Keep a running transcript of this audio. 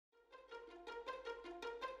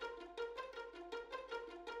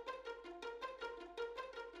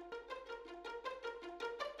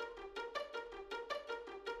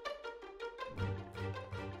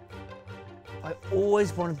I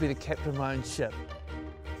always wanted to be the captain of my own ship.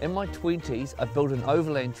 In my 20s, I built an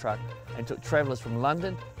overland truck and took travellers from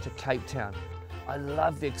London to Cape Town. I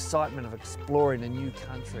loved the excitement of exploring a new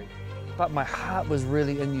country, but my heart was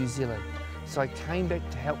really in New Zealand. So I came back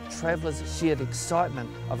to help travellers share the excitement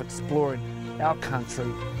of exploring our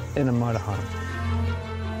country in a motorhome.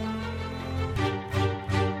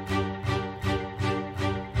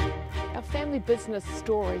 Our family business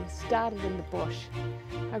story started in the bush.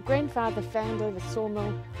 Our grandfather founded a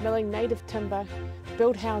sawmill milling native timber to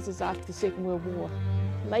build houses after the Second World War.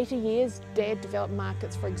 In later years, Dad developed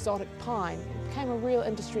markets for exotic pine and became a real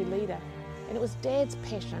industry leader. And it was Dad's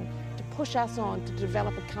passion to push us on to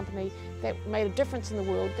develop a company that made a difference in the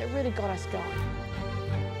world that really got us going.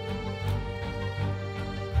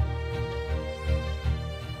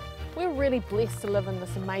 We're really blessed to live in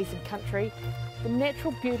this amazing country. The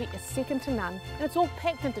natural beauty is second to none, and it's all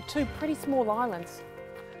packed into two pretty small islands.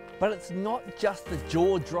 But it's not just the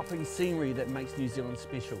jaw-dropping scenery that makes New Zealand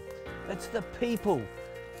special. It's the people.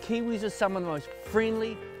 Kiwis are some of the most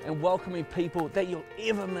friendly and welcoming people that you'll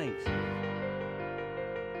ever meet.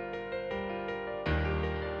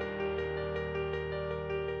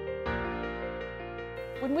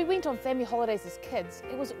 When we went on family holidays as kids,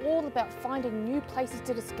 it was all about finding new places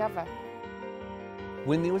to discover.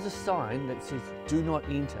 When there was a sign that says, "Do not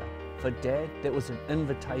enter," for Dad, that was an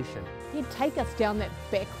invitation. He'd take us down that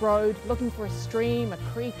back road, looking for a stream, a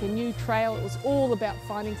creek, a new trail. It was all about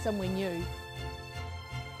finding somewhere new.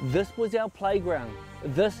 This was our playground.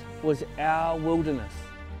 This was our wilderness.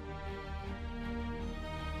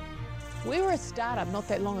 We were a startup not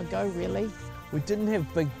that long ago, really. We didn't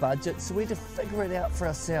have big budgets, so we had to figure it out for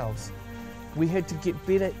ourselves. We had to get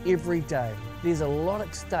better every day. There's a lot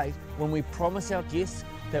at stake when we promise our guests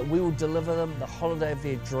that we will deliver them the holiday of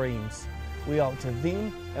their dreams. We owe it to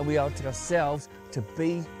them and we owe it to ourselves to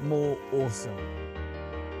be more awesome.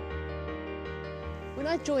 When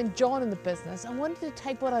I joined John in the business, I wanted to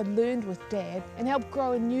take what I'd learned with Dad and help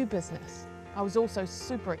grow a new business. I was also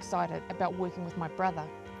super excited about working with my brother.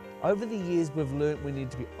 Over the years, we've learnt we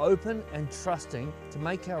need to be open and trusting to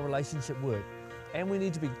make our relationship work. And we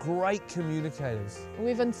need to be great communicators.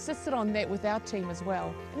 We've insisted on that with our team as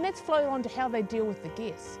well, and that's flowed on to how they deal with the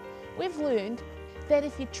guests. We've learned that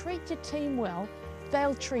if you treat your team well,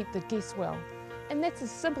 they'll treat the guests well. And that's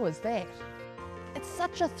as simple as that. It's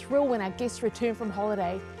such a thrill when our guests return from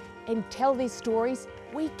holiday and tell their stories.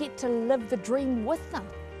 We get to live the dream with them.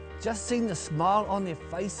 Just seeing the smile on their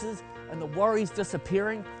faces and the worries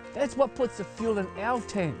disappearing, that's what puts the fuel in our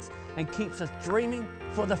tanks and keeps us dreaming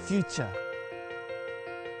for the future.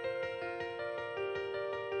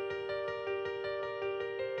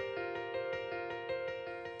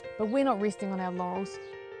 But we're not resting on our laurels.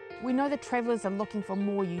 We know that travellers are looking for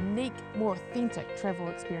more unique, more authentic travel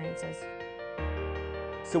experiences.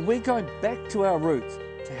 So we're going back to our roots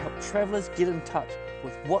to help travellers get in touch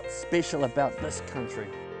with what's special about this country.